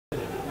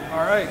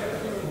right,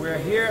 we're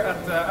here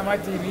at the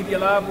MIT Media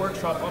Lab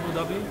Workshop Abu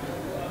Dhabi.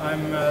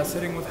 I'm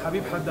sitting with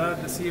Habib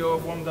Haddad, the CEO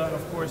of Wamda, and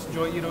of course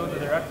Joi Ito, the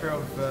director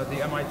of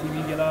the MIT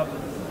Media Lab.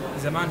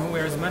 He's a man who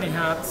wears many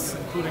hats,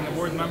 including a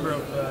board member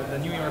of the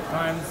New York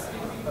Times,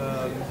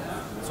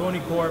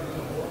 Sony Corp,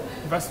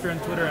 investor in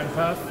Twitter and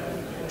Path.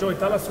 Joi,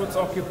 tell us what's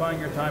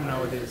occupying your time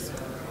nowadays.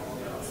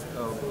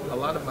 So a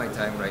lot of my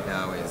time right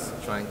now is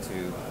trying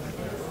to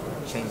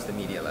change the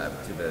Media Lab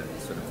to the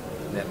sort of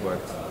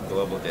networked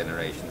global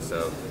generation.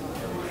 So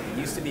it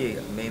used to be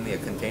mainly a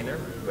container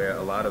where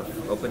a lot of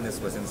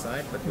openness was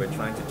inside, but we're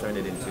trying to turn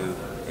it into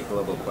a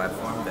global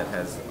platform that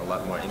has a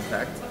lot more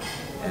impact.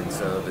 And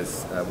so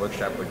this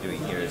workshop we're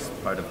doing here is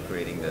part of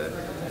creating the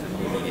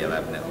new Media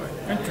Lab network.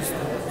 Interesting.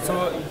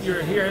 So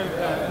you're here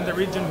in the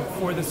region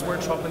for this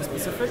workshop in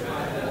specific?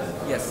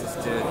 Yes,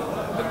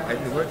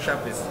 the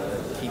workshop is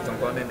a key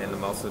component, and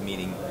I'm also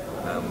meeting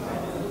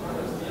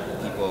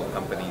people,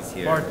 companies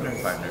here,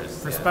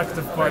 partners,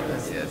 prospective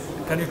partners. Yes.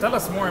 Can you tell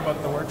us more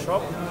about the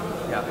workshop?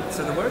 Yeah,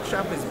 so the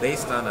workshop is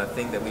based on a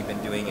thing that we've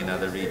been doing in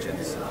other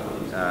regions.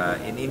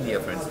 In India,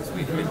 for instance,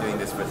 we've been doing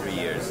this for 3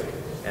 years.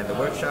 And the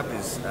workshop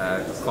is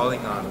calling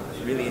on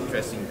really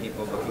interesting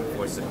people looking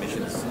for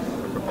submissions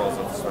for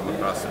proposals from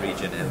across the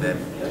region. And then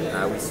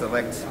we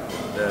select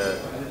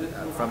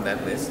from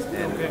that list,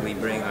 and we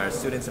bring our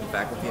students and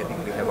faculty. I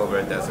think we have over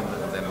a dozen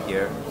of them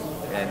here.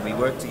 And we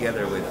work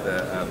together with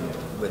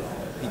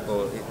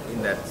people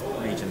in that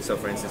region. So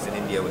for instance, in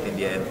India with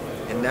India.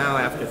 And now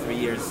after 3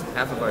 years,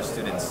 half of our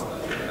students,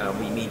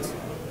 we meet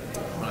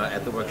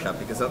at the workshop,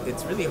 because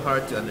it's really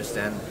hard to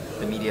understand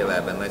the Media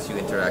Lab unless you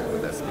interact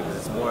with us, because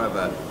it's more of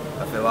a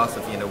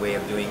philosophy and a way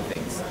of doing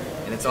things.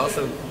 And it's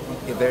also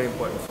very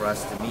important for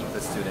us to meet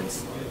the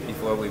students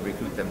before we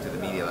recruit them to the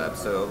Media Lab.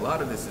 So a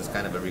lot of this is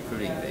kind of a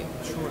recruiting thing.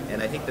 Sure.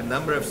 And I think the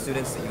number of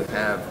students that you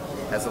have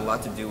has a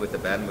lot to do with the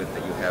bandwidth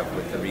that you have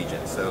with the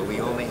region. So we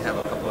only have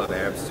a couple of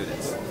Arab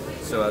students.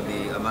 So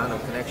the amount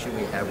of connection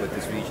we have with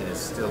this region is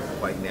still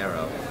quite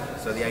narrow.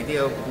 So the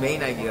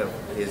main idea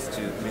is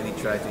to really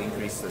try to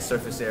increase the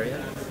surface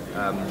area,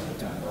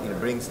 to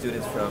bring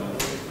students from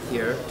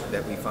here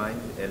that we find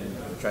and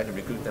try to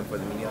recruit them for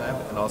the Media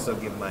Lab, and also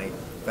give my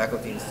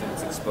faculty and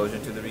students exposure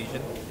to the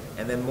region.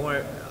 And then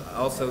more,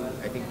 also,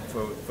 I think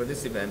for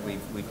this event,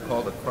 we've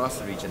called across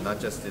the region,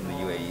 not just in the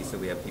UAE. So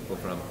we have people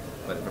from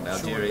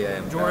Algeria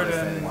and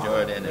Jordan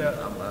and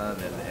Amman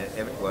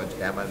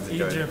and Amman's in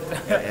Egypt,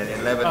 and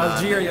in Lebanon,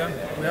 Algeria.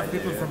 We have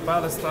people from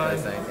Palestine.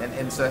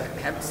 And so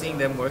seeing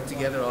them work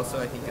together also,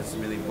 I think is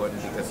really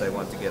important, because I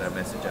want to get our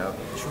message out.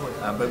 Sure.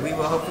 But we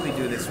will hopefully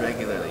do this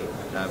regularly.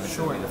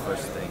 Sure. Be the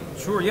first thing.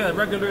 Sure. Yeah,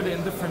 regularly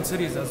in different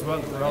cities as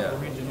well throughout the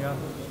region. Yeah.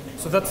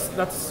 So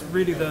that's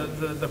really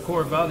the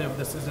core value of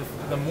this. Is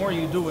if the more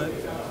you do it,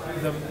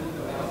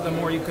 the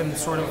more you can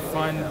sort of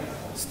find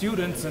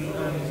students and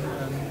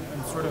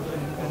sort of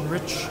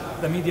enrich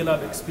the Media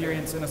Lab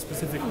experience in a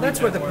specific region. That's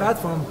where the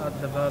platform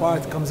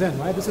part comes in,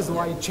 right? This is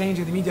why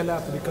changing the Media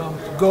Lab to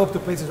go up to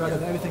places rather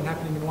than everything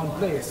happening in one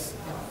place.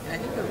 I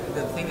think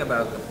the thing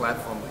about the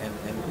platform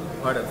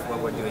and part of what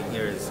we're doing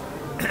here is,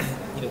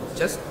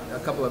 just a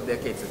couple of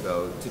decades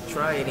ago, to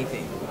try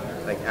anything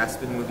like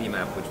Aspen Movie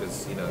Map, which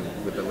was,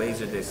 with the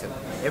laser disc, and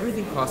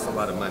everything costs a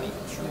lot of money.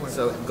 Sure.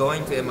 So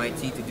going to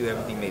MIT to do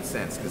everything made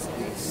sense, because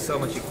so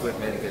much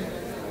equipment, and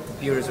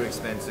computers were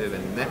expensive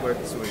and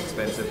networks were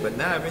expensive, but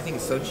now everything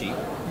is so cheap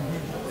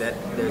that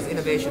there's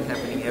innovation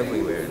happening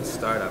everywhere in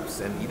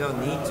startups, and you don't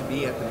need to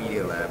be at the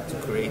Media Lab to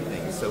create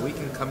things. So we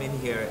can come in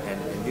here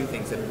and do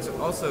things. And it's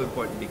also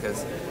important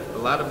because a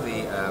lot of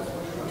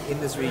the in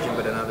this region,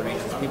 but in other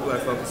regions, people are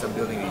focused on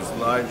building these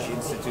large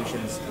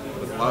institutions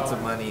with lots of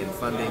money and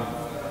funding.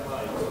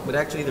 But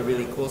actually the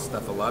really cool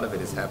stuff, a lot of it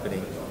is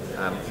happening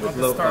with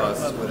low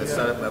cost, with a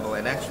startup level,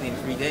 and actually in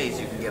 3 days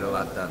you can get a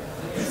lot done.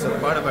 And so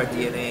part of our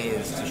DNA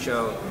is to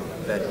show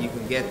that you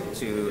can get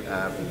to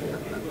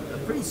a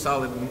pretty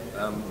solid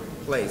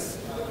place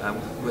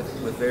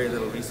with very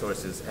little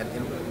resources. And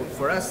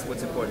for us,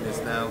 what's important is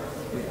now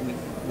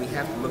we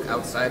have to look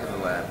outside of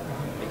the lab,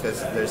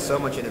 because there's so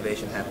much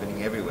innovation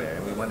happening everywhere,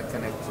 and we want to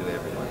connect to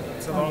everyone.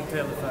 It's a long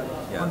tail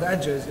effect. On the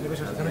edges,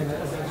 innovation is coming on the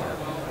edges.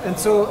 And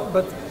so,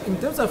 but in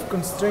terms of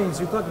constraints,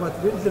 you talk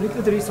about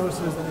the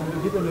resources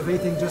and people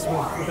innovating just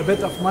with a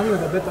bit of money,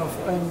 with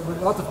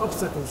a lot of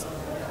obstacles.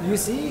 Do you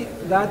see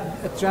that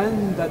a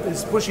trend that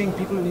is pushing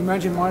people in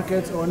emerging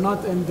markets, or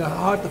not in the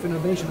heart of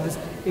innovation as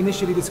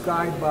initially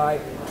described by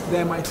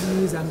the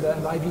MITs and the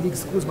Ivy League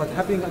schools, but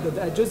happening at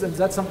the edges? And is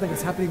that something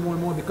that's happening more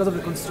and more because of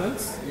the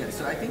constraints? Yeah,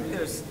 so I think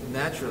there's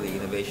naturally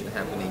innovation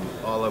happening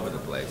all over the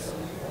place.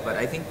 But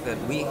I think that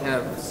we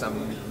have some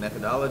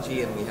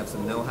methodology and we have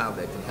some know-how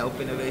that can help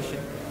innovation.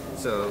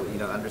 So,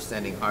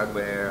 understanding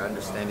hardware,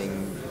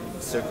 understanding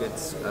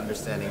circuits,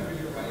 understanding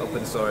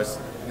open source,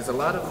 because a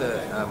lot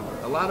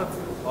of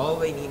all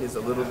they need is a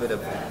little bit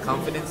of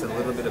confidence and a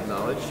little bit of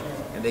knowledge,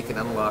 and they can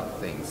unlock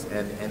things.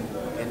 And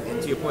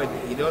to your point,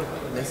 you don't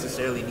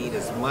necessarily need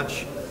as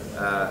much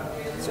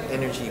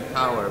energy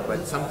power,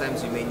 but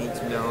sometimes you may need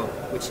to know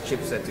which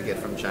chipset to get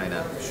from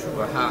China,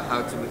 or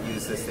how to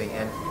use this thing.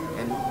 And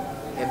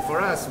and for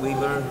us, we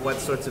learn what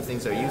sorts of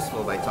things are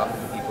useful by talking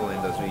to people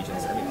in those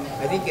regions. I mean,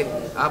 I think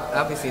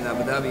obviously in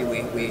Abu Dhabi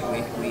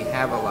we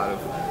have a lot of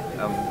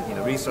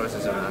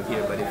resources around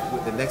here, but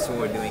the next one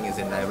we're doing is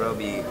in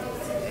Nairobi,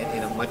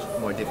 in a much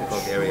more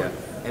difficult area,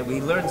 and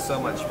we learn so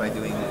much by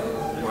doing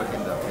work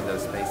in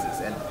those spaces.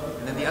 And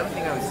then the other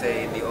thing I would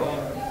say, in the old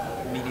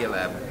Media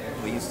Lab,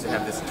 we used to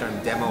have this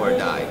term demo or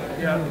die.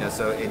 Yeah.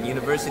 So in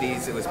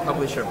universities it was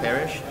publish or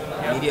perish.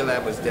 Yeah. Media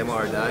Lab was demo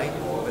or die.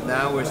 But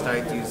now we're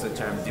starting to use the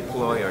term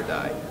deploy or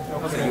die.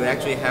 Okay. So you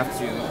actually have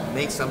to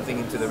make something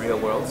into the real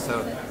world.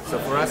 So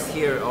for us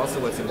here, also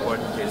what's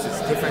important here is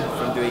it's different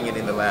from doing it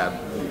in the lab.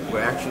 We're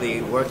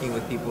actually working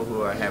with people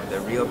who have their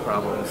real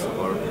problems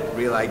or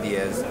real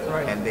ideas,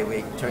 right. and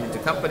they turn into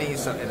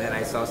companies. And then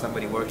I saw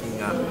somebody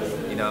working on,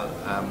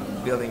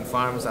 building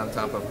farms on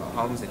top of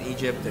homes in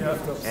Egypt,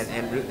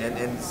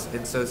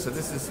 and so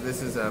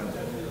this is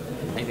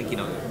I think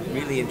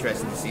really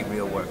interesting to see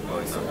real work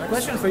going on.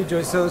 Question for you,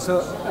 Joy. So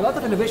a lot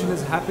of innovation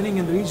is happening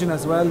in the region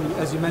as well,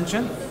 as you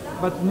mentioned,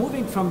 but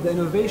moving from the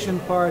innovation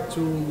part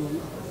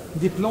to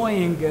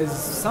deploying is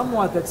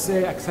somewhat, let's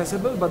say,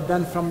 accessible, but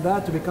then from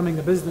that to becoming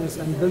a business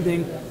and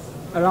building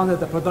around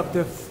it a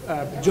productive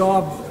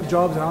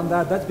jobs around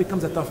that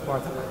becomes a tough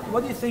part.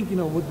 What do you think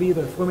would be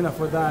the formula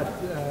for that?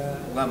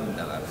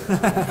 Wamda.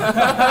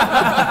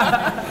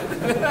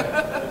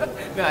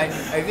 No,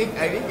 I think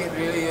it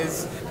really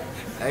is.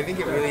 I think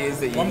it really is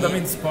that you Wamda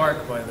means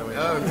spark, by the way.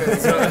 Oh, good.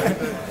 So,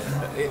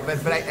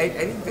 but I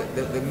think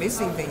the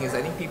missing thing is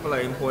I think people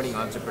are importing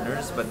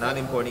entrepreneurs, but not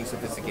importing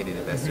sophisticated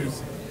investors.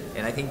 Mm-hmm.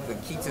 And I think the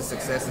key to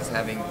success is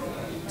having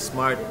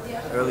smart,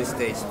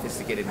 early-stage,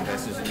 sophisticated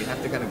investors, and you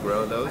have to kind of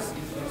grow those.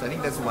 So I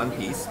think that's one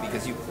piece,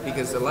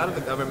 because a lot of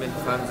the government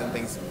funds and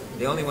things,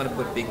 they only want to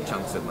put big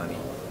chunks of money.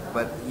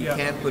 But you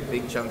can't put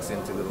big chunks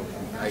into little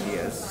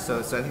ideas. So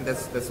I think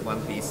that's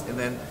one piece. And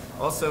then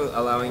also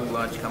allowing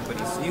large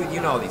companies,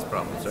 you know all these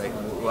problems, right?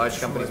 Large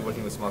companies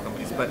working with small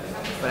companies. But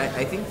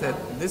I think that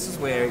this is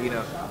where,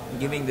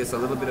 giving this a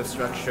little bit of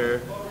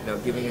structure,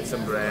 giving it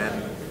some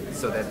brand,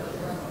 so that,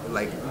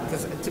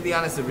 because to be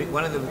honest,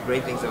 one of the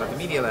great things about the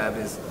Media Lab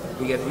is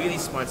we get really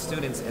smart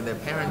students and their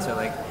parents are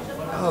like,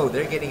 oh,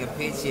 they're getting a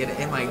PhD at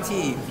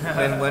MIT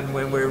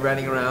when we're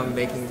running around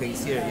making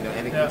things here,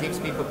 and it gives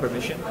people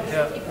permission,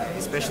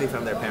 especially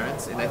from their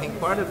parents. And I think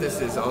part of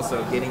this is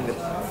also getting the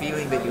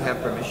feeling that you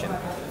have permission,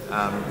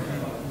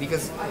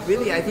 because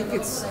really I think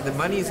the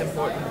money is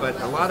important, but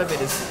a lot of it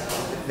is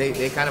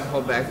they kind of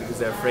hold back because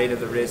they're afraid of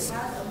the risk,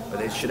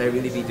 or should I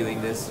really be doing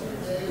this?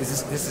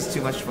 This is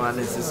too much fun?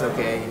 Is this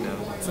okay?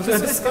 So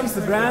this comes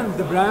the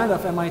brand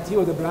of MIT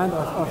or the brand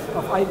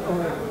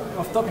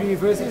of top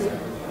universities.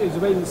 Is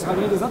very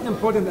describing it. It's not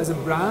important as a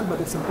brand, but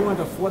it's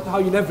important of how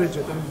you leverage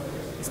it. And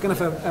it's kind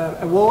of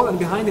a wall, and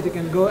behind it you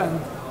can go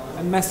and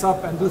mess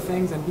up and do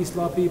things and be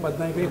sloppy, but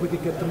then very quickly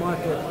get to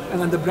market,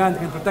 and then the brand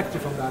can protect you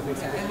from that.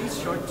 Basically. At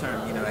least short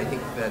term, I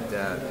think that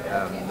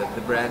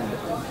the brand.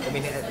 I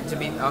mean, to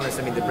be honest,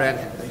 the brand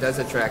does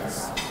attract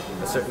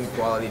a certain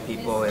quality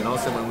people, and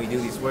also when we do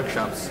these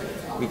workshops,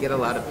 we get a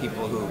lot of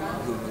people who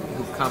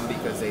come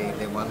because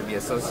they want to be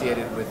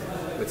associated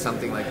with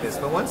something like this.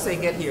 But once they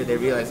get here, they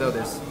realize,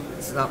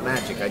 it's not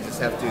magic. I just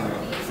have to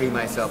free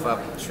myself up.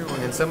 Sure.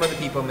 And some of the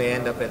people may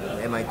end up at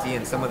MIT,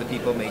 and some of the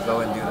people may go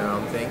and do their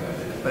own thing.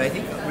 But I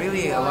think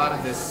really a lot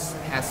of this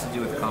has to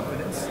do with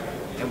confidence.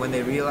 And when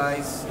they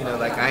realize,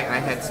 I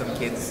had some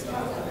kids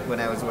when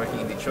I was working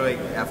in Detroit.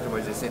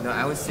 Afterwards, they said, "No,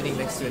 I was sitting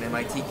next to an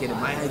MIT kid,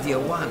 and my idea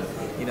won."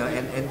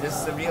 And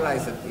just to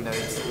realize that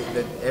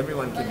that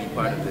everyone can be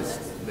part of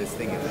this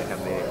thing if they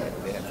have the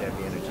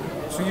energy.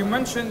 So you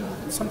mentioned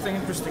something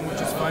interesting,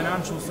 which is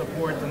financial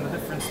support and the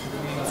difference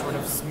between sort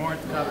of smart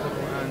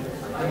capital and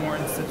the more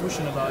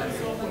institutionalized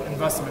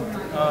investment.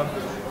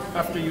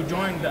 After you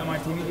joined the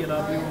MIT Media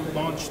Lab, you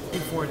launched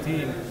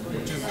E14,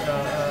 which is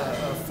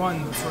a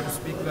fund, so to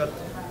speak, that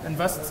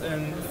invests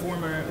in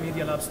former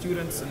Media Lab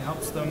students and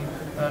helps them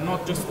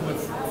not just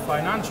with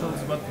financials,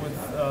 but with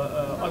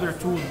other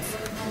tools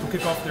to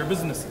kick off their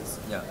businesses.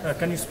 Yeah.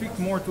 Can you speak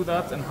more to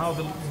that and how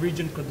the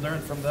region could learn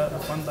from a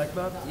fund like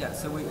that? Yeah,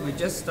 so we're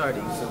just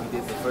starting, so we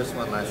did the first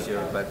one last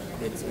year, but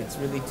it's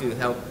really to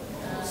help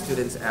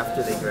students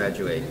after they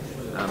graduate.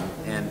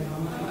 And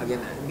again,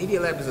 Media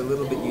Lab is a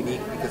little bit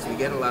unique because we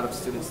get a lot of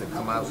students that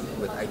come out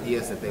with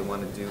ideas that they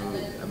want to do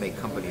make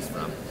companies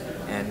from.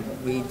 And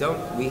we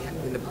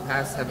in the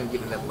past haven't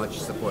given them much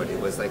support. It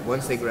was like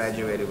once they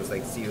graduate, it was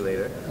like see you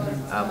later,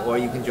 or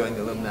you can join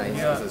the Alumni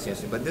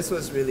Association. But this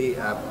was really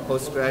a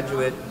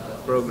postgraduate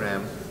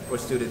program for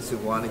students who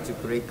wanted to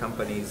create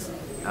companies.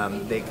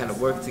 They kind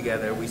of work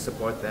together. We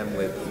support them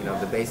with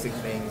the basic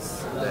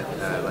things that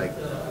like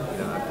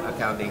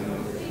accounting,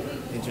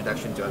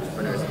 introduction to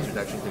entrepreneurs,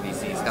 introduction to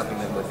VCs, helping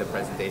them with the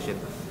presentation,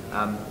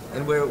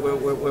 and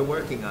we're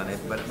working on it.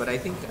 But I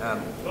think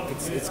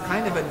it's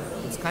kind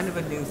of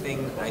a new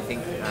thing. I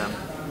think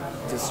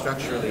to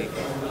structurally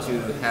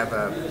to have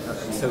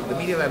so the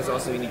Media Lab is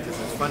also unique because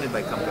it's funded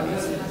by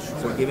companies.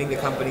 So we're giving the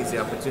companies the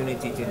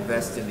opportunity to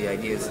invest in the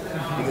ideas.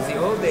 Because the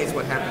old days,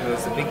 what happened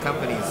was the big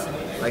companies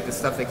like the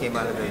stuff that came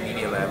out of the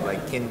Media Lab,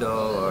 like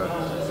Kindle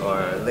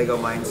or Lego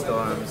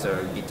Mindstorms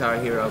or Guitar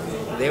Hero,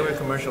 they were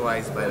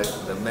commercialized by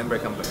the member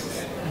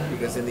companies.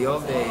 Because in the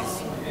old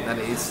days, and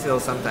it's still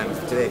sometimes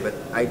today, but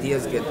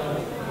ideas get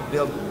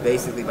built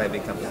basically by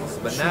big companies.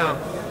 But now,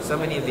 so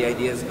many of the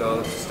ideas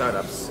go to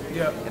startups,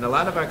 and a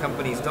lot of our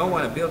companies don't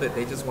want to build it;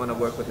 they just want to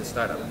work with the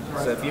startup.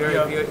 Right. So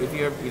if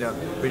you're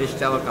British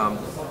Telecom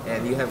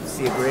and you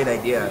see a great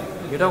idea,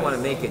 you don't want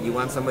to make it. You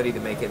want somebody to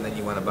make it, and then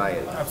you want to buy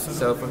it. Absolutely.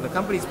 So from the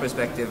company's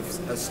perspective,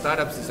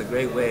 startups is a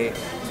great way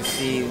to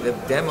see the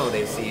demo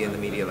they see in the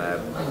Media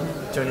Lab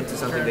turn into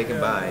something they can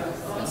buy.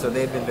 And so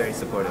they've been very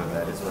supportive of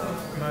that as well.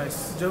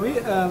 Nice. Joey,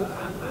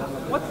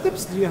 what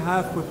tips do you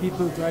have for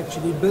people to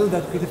actually build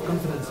that creative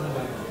confidence in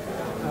them?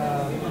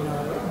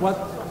 What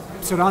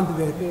surround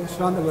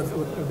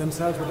with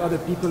themselves with other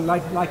people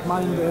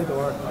like-minded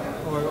or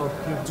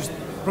just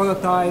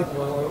prototype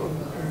or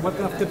what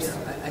kind of tips?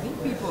 I think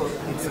people,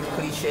 it's a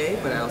cliche,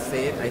 but I'll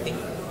say it. I think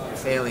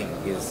failing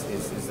is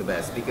the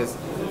best, because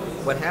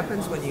what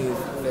happens when you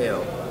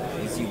fail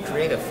is you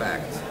create a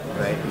fact,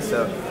 right?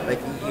 So like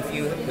if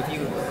you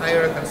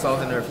hire a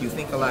consultant, or if you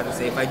think a lot and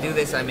say, if I do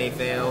this I may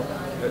fail,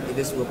 or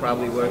this will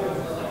probably work,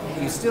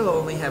 you still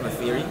only have a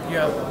theory.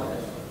 Yeah.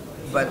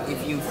 But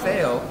if you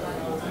fail,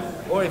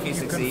 or if you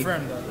succeed,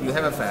 you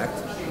have a fact.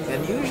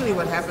 And usually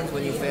what happens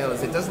when you fail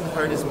is it doesn't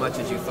hurt as much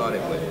as you thought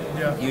it would.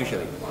 Yeah.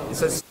 Usually.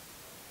 So it's